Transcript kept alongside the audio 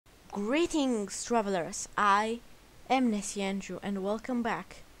Greetings, travelers! I am Nessie and welcome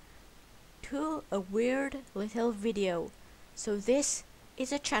back to a weird little video. So this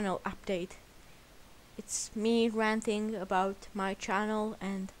is a channel update. It's me ranting about my channel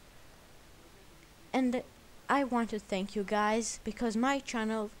and I want to thank you guys because my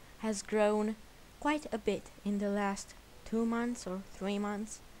channel has grown quite a bit in the last 2 months or 3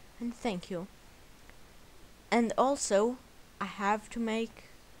 months, and thank you. And also I have to make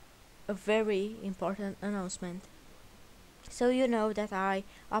a very important announcement. So you know that I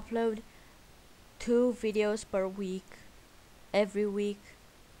upload 2 videos per week, every week,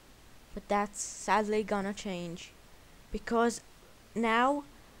 but that's sadly gonna change because now,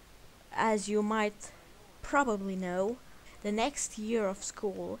 as you might probably know, the next year of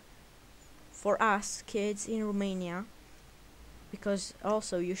school for us kids in Romania, because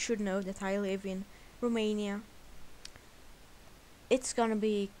also you should know that I live in Romania, it's gonna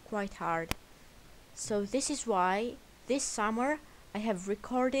be quite hard. So this is why this summer I have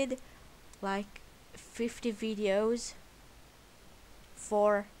recorded like 50 videos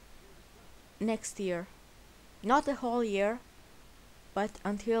for next year. Not the whole year, but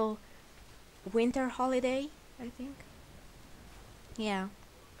until winter holiday, I think. Yeah.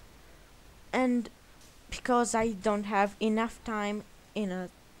 And because I don't have enough time in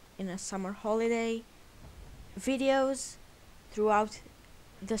a summer holiday, videos throughout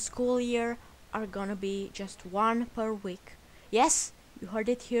the school year are gonna be just 1 per week. Yes, you heard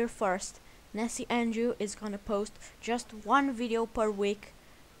it here first. Nessie is gonna post just 1 video per week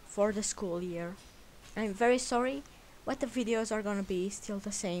for the school year. I'm very sorry, but the videos are gonna be still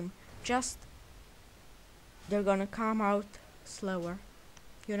the same. Just they're gonna come out slower.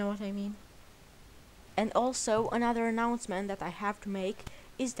 You know what I mean? And also another announcement that I have to make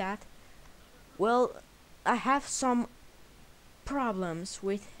is that, well, I have some problems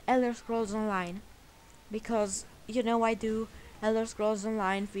with Elder Scrolls Online because you know I do Elder Scrolls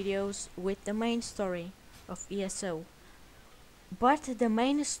Online videos with the main story of ESO, but the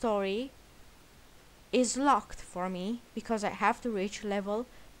main story is locked for me because I have to reach level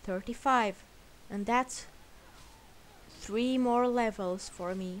 35, and that's 3 more levels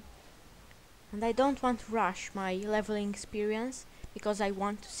for me, and I don't want to rush my leveling experience because I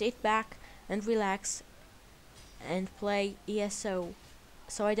want to sit back and relax and play ESO,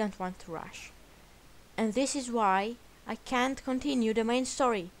 so I don't want to rush. And this is why I can't continue the main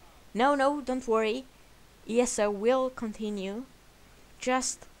story. No, don't worry, ESO will continue,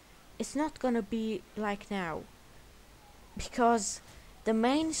 just it's not gonna be like now, because the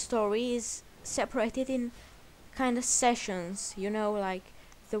main story is separated in kind of sessions, you know, like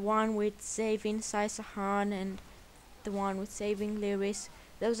the one with saving Saisahan and the one with saving Lyris.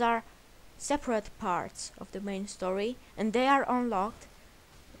 Those are separate parts of the main story, and they are unlocked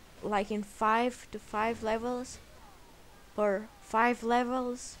like in 5 to 5 levels per 5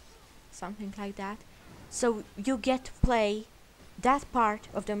 levels, something like that. So you get to play that part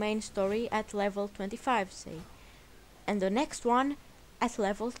of the main story at level 25, say, and the next one at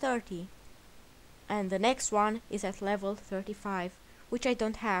level 30, and the next one is at level 35, which I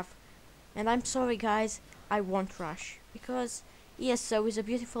don't have. And I'm sorry guys, I won't rush because ESO is a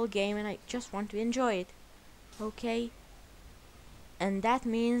beautiful game and I just want to enjoy it, okay? And that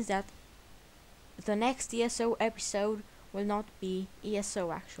means that the next ESO episode will not be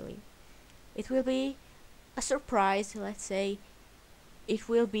ESO actually. It will be a surprise, let's say. It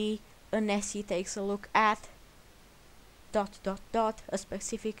will be a Nessie takes a look at ... a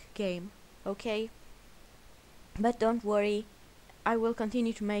specific game, okay? But don't worry, I will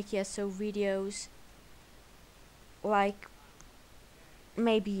continue to make ESO videos like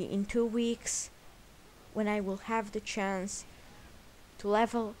maybe in 2 weeks when I will have the chance to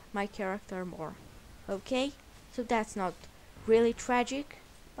level my character more, okay? So that's not really tragic,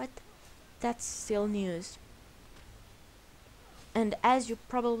 but that's still news. And as you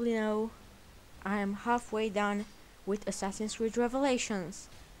probably know, I am halfway done with Assassin's Creed Revelations,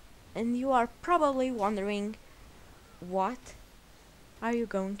 and you are probably wondering, what are you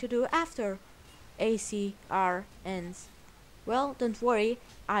going to do after ACR ends? Well, don't worry,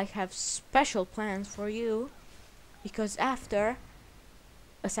 I have special plans for you, because after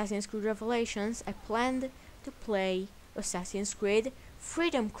Assassin's Creed Revelations I planned to play Assassin's Creed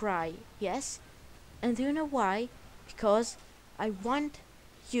Freedom Cry, yes? And do you know why? Because I want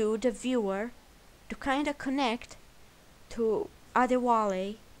you, the viewer, to kinda connect to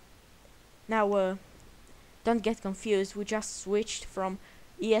Adewale. Now, don't get confused, we just switched from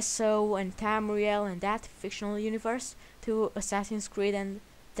ESO and Tamriel and that fictional universe to Assassin's Creed and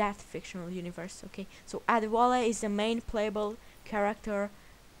that fictional universe, okay? So Adewale is the main playable character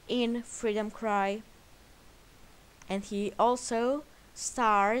in Freedom Cry, and he also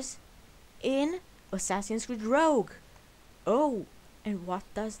stars in Assassin's Creed Rogue. Oh, and what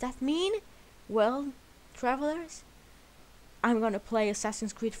does that mean? Well, travelers, I'm gonna play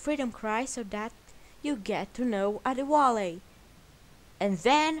Assassin's Creed Freedom Cry so that you get to know Adewale. And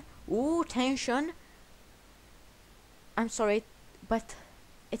then, ooh, tension. I'm sorry, but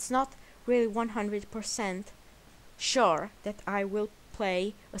it's not really 100% sure that I will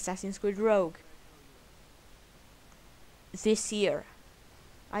play Assassin's Creed Rogue this year.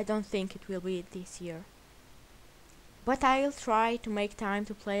 I don't think it will be this year. But I'll try to make time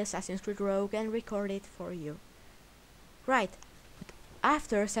to play Assassin's Creed Rogue and record it for you. Right, but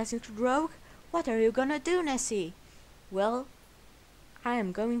after Assassin's Creed Rogue, what are you gonna do, Nessie? Well, I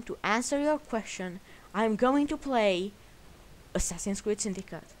am going to answer your question. I am going to play Assassin's Creed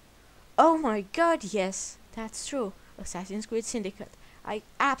Syndicate. Oh my god, yes, that's true. Assassin's Creed Syndicate. I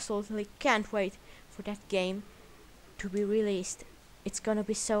absolutely can't wait for that game to be released. It's gonna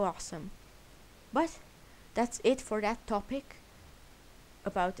be so awesome. But that's it for that topic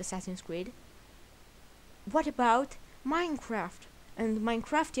about Assassin's Creed. What about Minecraft and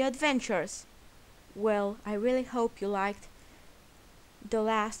Minecraftia Adventures? Well, I really hope you liked the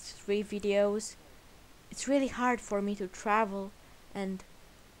last 3 videos. It's really hard for me to travel and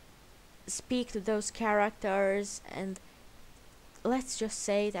speak to those characters, and let's just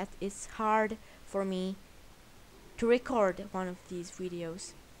say that it's hard for me to record one of these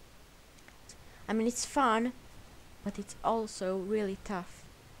videos. I mean, it's fun, but it's also really tough.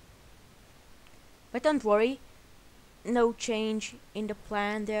 But don't worry, no change in the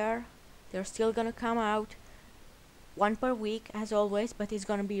plan there. They're still gonna come out 1 per week as always, but it's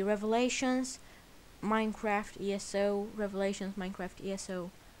gonna be Revelations, Minecraft ESO, Revelations, Minecraft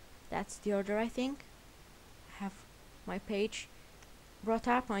ESO. That's the order, I think. I have my page brought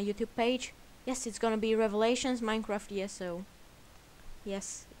up, my YouTube page. Yes, it's gonna be Revelations, Minecraft ESO.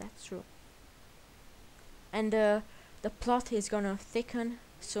 Yes, that's true. And the plot is gonna thicken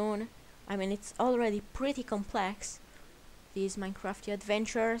soon. I mean, it's already pretty complex, these Minecraftia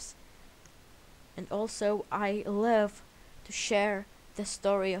Adventures. And also, I love to share the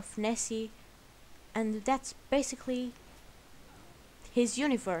story of Nessie, and that's basically his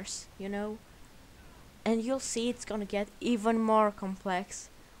universe, you know. And you'll see it's gonna get even more complex,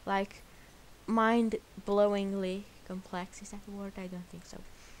 like mind-blowingly complex. Is that the word? I don't think so.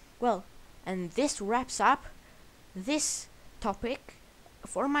 Well, and this wraps up this topic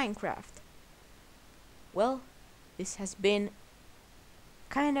for Minecraft. Well, this has been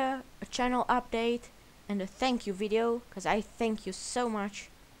kinda a channel update and a thank you video, because I thank you so much.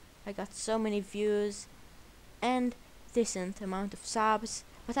 I got so many views and decent amount of subs,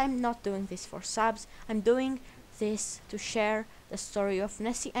 but I'm not doing this for subs. I'm doing this to share the story of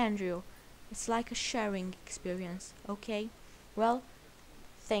Nessie Andrew. It's like a sharing experience, okay? Well,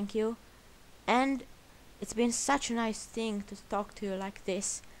 thank you. And it's been such a nice thing to talk to you like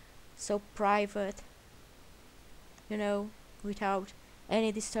this, so private, you know, without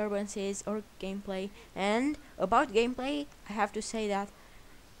any disturbances or gameplay. And about gameplay, I have to say that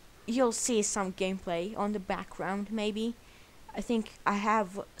you'll see some gameplay on the background, maybe. I think I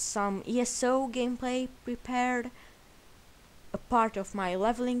have some ESO gameplay prepared, a part of my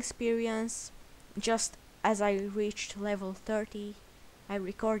leveling experience. Just as I reached level 30, I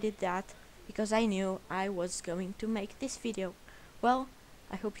recorded that because I knew I was going to make this video. Well,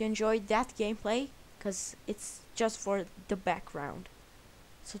 I hope you enjoyed that gameplay, because it's just for the background,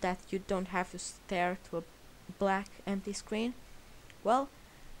 so that you don't have to stare to a black empty screen. Well,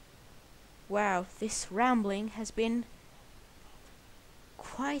 wow, this rambling has been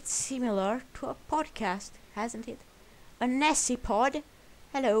quite similar to a podcast, hasn't it? A Nessiepod.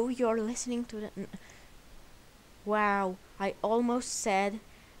 Hello, you're listening to the... Wow, I almost said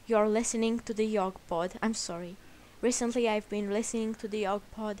you're listening to the Yogpod. I'm sorry. Recently I've been listening to the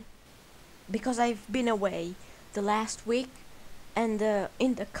Yogpod because I've been away the last week, and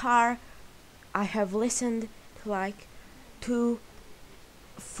in the car I have listened to like 2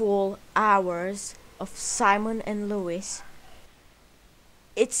 full hours of Simon and Lewis.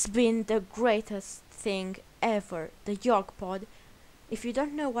 It's been the greatest thing ever, the Yogpod. If you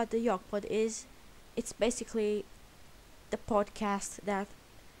don't know what the Yogpod is, it's basically the podcast that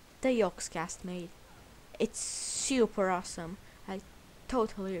the Yogscast made. It's super awesome. I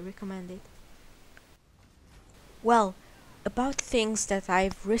totally recommend it. Well, about things that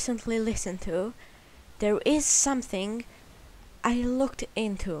I've recently listened to, there is something I looked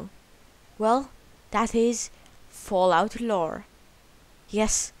into. Well, that is Fallout lore.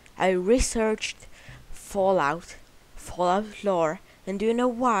 Yes, I researched Fallout lore, And do you know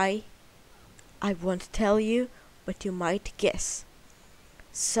why? I won't tell you, but you might guess.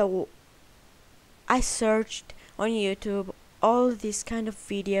 So I searched on YouTube all these kind of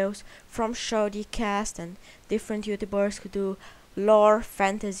videos from ShoddyCast and different YouTubers who do lore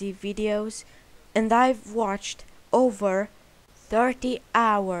fantasy videos, and I've watched over 30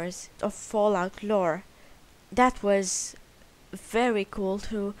 hours of Fallout lore. That was very cool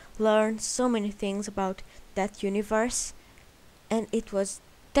to learn so many things about that universe, and it was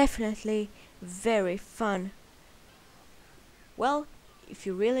definitely very fun. Well, if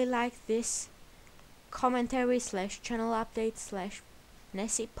you really like this commentary / channel update /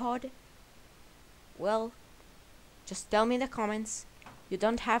 Nessiepod, well, just tell me in the comments. You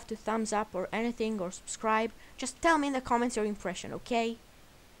don't have to thumbs up or anything or subscribe. Just tell me in the comments your impression, okay?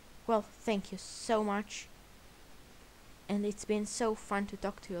 Well, thank you so much. And it's been so fun to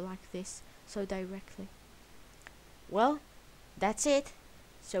talk to you like this, so directly. Well, that's it.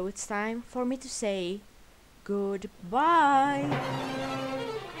 So it's time for me to say goodbye.